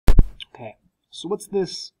So what's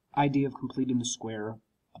this idea of completing the square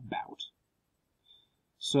about?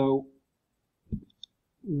 So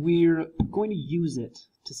we're going to use it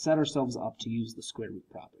to set ourselves up to use the square root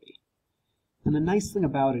property. And the nice thing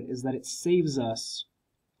about it is that it saves us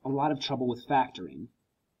a lot of trouble with factoring,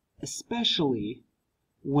 especially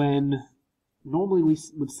when normally we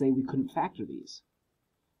would say we couldn't factor these.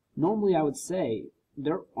 Normally I would say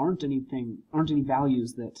there aren't any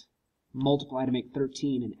values that multiply to make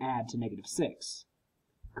 13 and add to -6.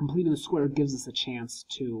 Completing the square gives us a chance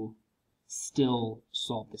to still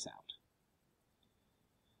solve this out.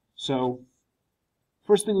 So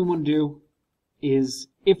first thing we want to do is,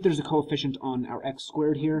 if there's a coefficient on our x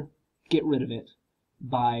squared here, get rid of it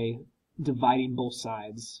by dividing both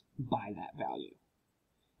sides by that value.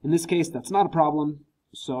 In this case, that's not a problem,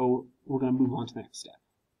 so we're going to move on to the next step.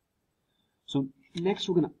 So next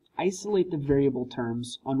we're going to isolate the variable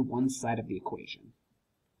terms on one side of the equation.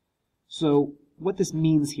 So what this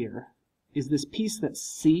means here is this piece that's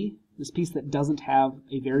c, this piece that doesn't have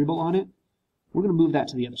a variable on it, we're going to move that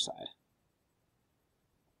to the other side.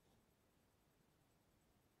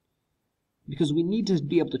 Because we need to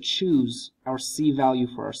be able to choose our c value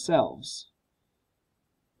for ourselves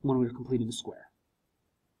when we're completing the square.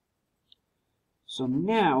 So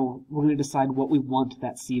now we're going to decide what we want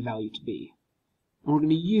that c value to be. And we're going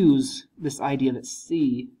to use this idea that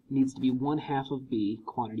c needs to be 1/2 of b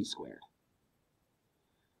quantity squared.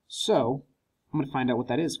 So I'm going to find out what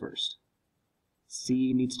that is first.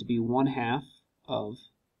 C needs to be 1/2 of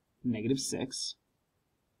 -6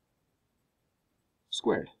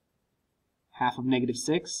 squared. Half of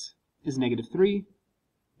 -6 is -3.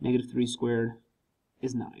 -3 squared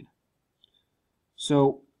is 9.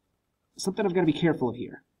 So something I've got to be careful of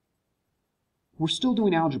here. We're still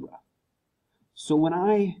doing algebra. So when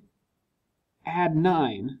I add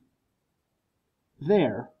 9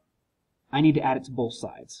 there, I need to add it to both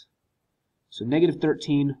sides. So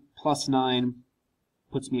 -13 plus 9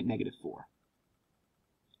 puts me at -4.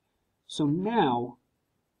 So now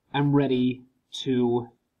I'm ready to,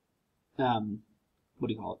 I'm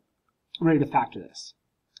ready to factor this.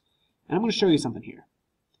 And I'm going to show you something here.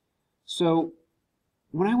 So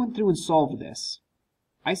when I went through and solved this,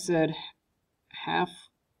 I said half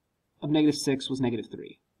of -6 was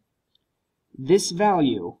 -3. This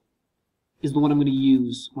value is the one I'm going to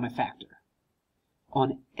use when I factor.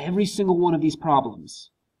 On every single one of these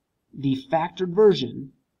problems, the factored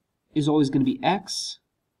version is always going to be x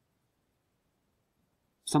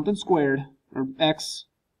something squared, or x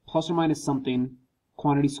plus or minus something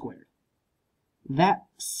quantity squared. That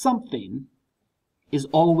something is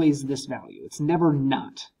always this value. It's never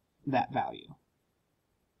not that value.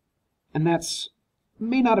 And that's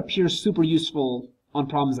may not appear super useful on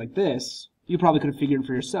problems like this. You probably could have figured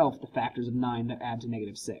for yourself the factors of 9 that add to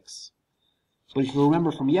 -6. But if you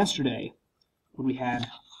remember from yesterday, when we had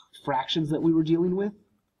fractions that we were dealing with,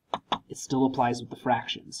 it still applies with the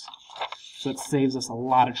fractions. So it saves us a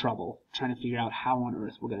lot of trouble trying to figure out how on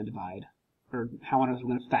earth we're going to divide, or how on earth we're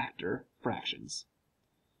going to factor fractions.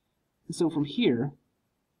 And so from here,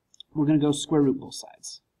 we're going to go square root both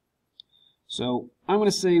sides. So I'm going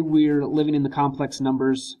to say we're living in the complex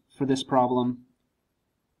numbers for this problem,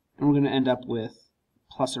 and we're going to end up with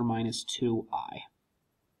plus or minus 2i.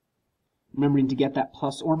 Remembering to get that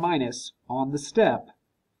plus or minus on the step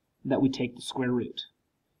that we take the square root.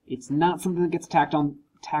 It's not something that gets tacked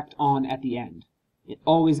on at the end. It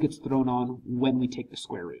always gets thrown on when we take the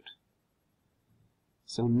square root.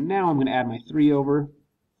 So now I'm going to add my 3 over,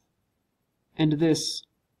 and this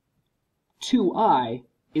 2i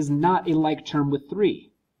is not a like term with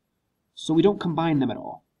 3, so we don't combine them at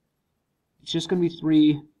all. It's just going to be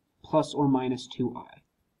 3 plus or minus 2i.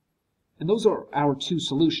 And those are our two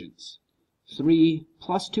solutions. 3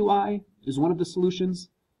 plus 2i is one of the solutions,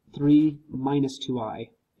 3 minus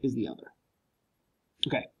 2i is the other.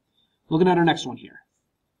 Okay, looking at our next one here.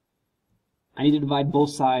 I need to divide both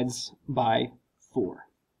sides by 4.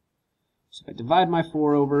 So if I divide my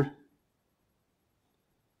 4 over,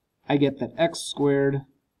 I get that x squared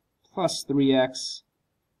plus 3x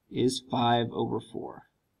is 5 over 4.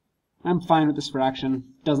 I'm fine with this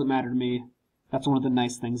fraction, doesn't matter to me. That's one of the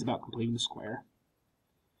nice things about completing the square.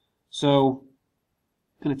 So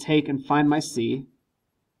I'm going to take and find my c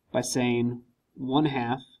by saying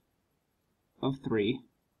 1/2 of 3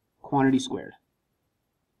 quantity squared.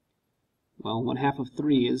 Well, 1/2 of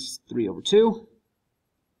 3 is 3 over 2.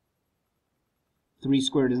 3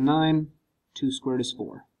 squared is 9. 2 squared is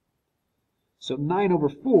 4. So 9 over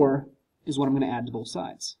 4 is what I'm going to add to both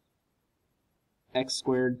sides. X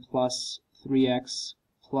squared plus 3x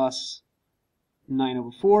plus 9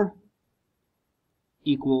 over 4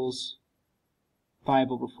 equals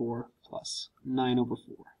 5 over 4 plus 9 over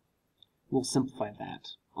 4. We'll simplify that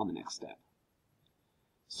on the next step.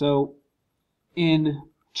 So in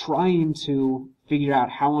trying to figure out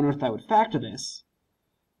how on earth I would factor this,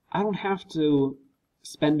 I don't have to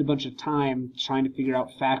spend a bunch of time trying to figure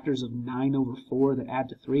out factors of 9 over 4 that add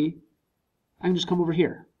to 3. I can just come over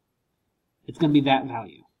here. It's going to be that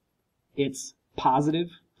value. It's positive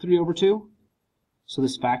 3 over 2, so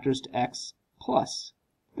this factors to x plus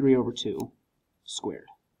 3 over 2 squared.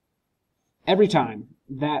 Every time,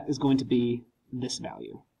 that is going to be this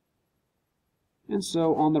value. And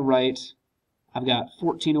so on the right, I've got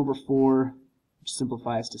 14 over 4, which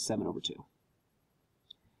simplifies to 7 over 2.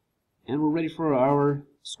 And we're ready for our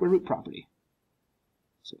square root property.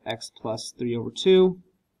 So x plus 3 over 2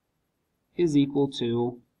 is equal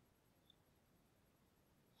to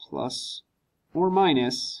plus or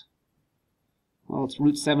minus, well, it's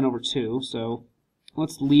root 7 over 2, so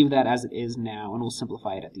let's leave that as it is now, and we'll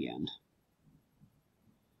simplify it at the end.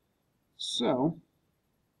 So,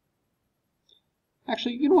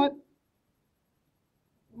 actually, you know what?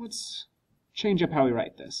 Let's change up how we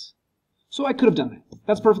write this. So I could have done it.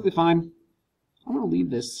 That's perfectly fine. I'm going to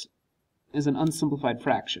leave this as an unsimplified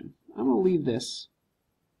fraction. I'm going to leave this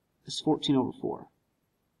as 14 over 4.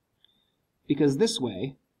 Because this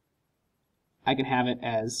way, I can have it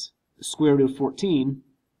as the square root of 14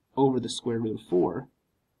 over the square root of 4,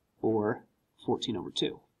 or 14 over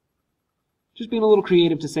 2. Just being a little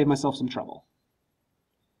creative to save myself some trouble.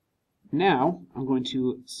 Now, I'm going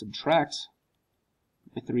to subtract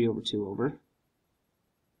my 3 over 2 over.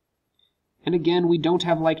 And again, we don't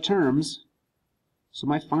have like terms, so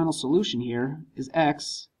my final solution here is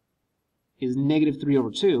x is negative 3 over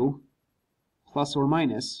 2 plus or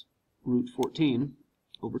minus root 14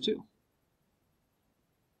 over 2.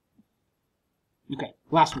 Okay,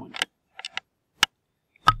 last one.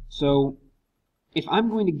 So if I'm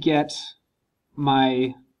going to get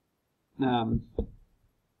my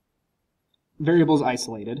variables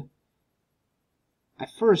isolated, I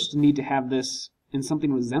first need to have this in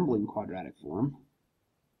something resembling quadratic form.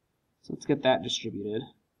 So let's get that distributed.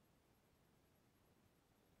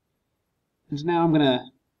 And now I'm going to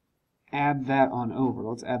add that on over.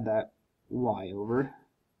 Let's add that y over.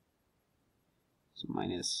 So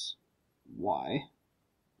minus y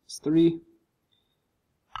is 3.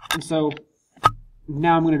 And so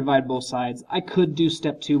now I'm going to divide both sides. I could do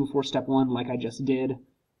step 2 before step 1 like I just did.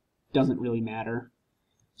 Doesn't really matter.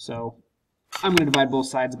 So I'm going to divide both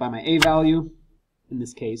sides by my a value, in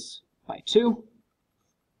this case by 2.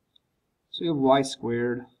 So you have y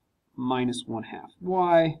squared minus 1/2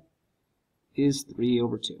 y is 3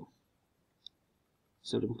 over 2.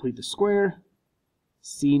 So to complete the square,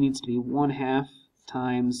 c needs to be 1/2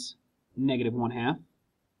 times negative 1/2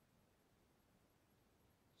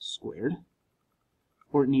 squared,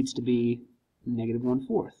 or it needs to be negative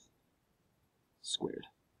 1/4 squared.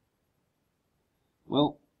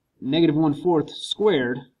 Well, negative 1/4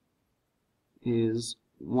 squared is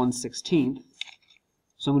 1/16,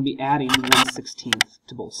 so I'm going to be adding 1/16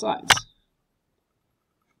 to both sides.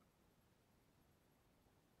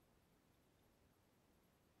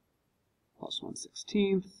 Plus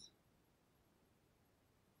 1/16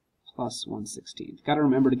 plus 1/16. Got to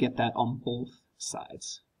remember to get that on both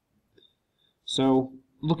sides. So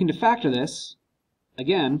looking to factor this,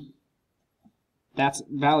 again, that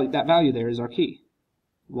value there is our key.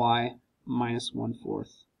 Y minus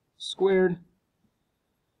 1/4 squared.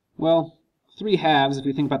 Well, 3/2, if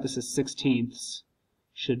we think about this as 16ths,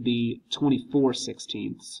 should be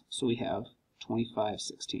 24/16. So we have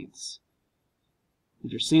 25/16.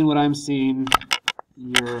 If you're seeing what I'm seeing,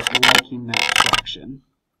 you're liking that fraction.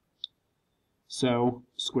 So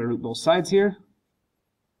square root both sides here.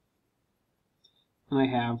 And I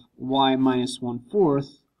have y minus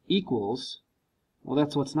 1/4 equals, well,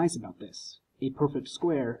 that's what's nice about this, a perfect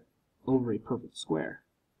square over a perfect square.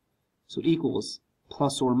 So it equals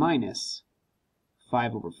plus or minus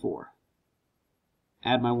 5 over 4.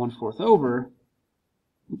 Add my 1/4 over,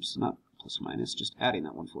 oops, not plus or minus, just adding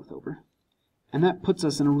that 1/4 over. And that puts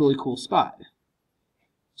us in a really cool spot.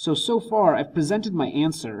 So far I've presented my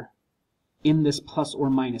answer in this plus or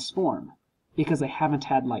minus form because I haven't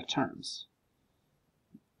had like terms.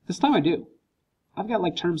 This time I do. I've got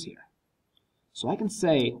like terms here. So I can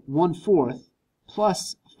say 1/4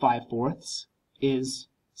 plus 5/4 is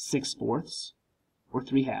 6/4, or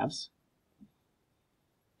 3/2.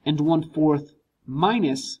 And 1/4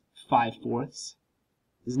 minus 5/4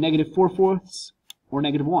 is negative 4/4, or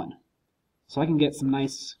negative 1. So I can get some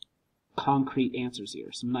nice concrete answers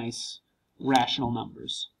here, some nice rational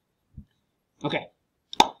numbers. Okay,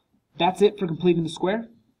 that's it for completing the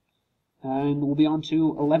square. And we'll be on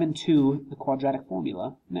to 11.2, the quadratic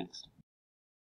formula, next.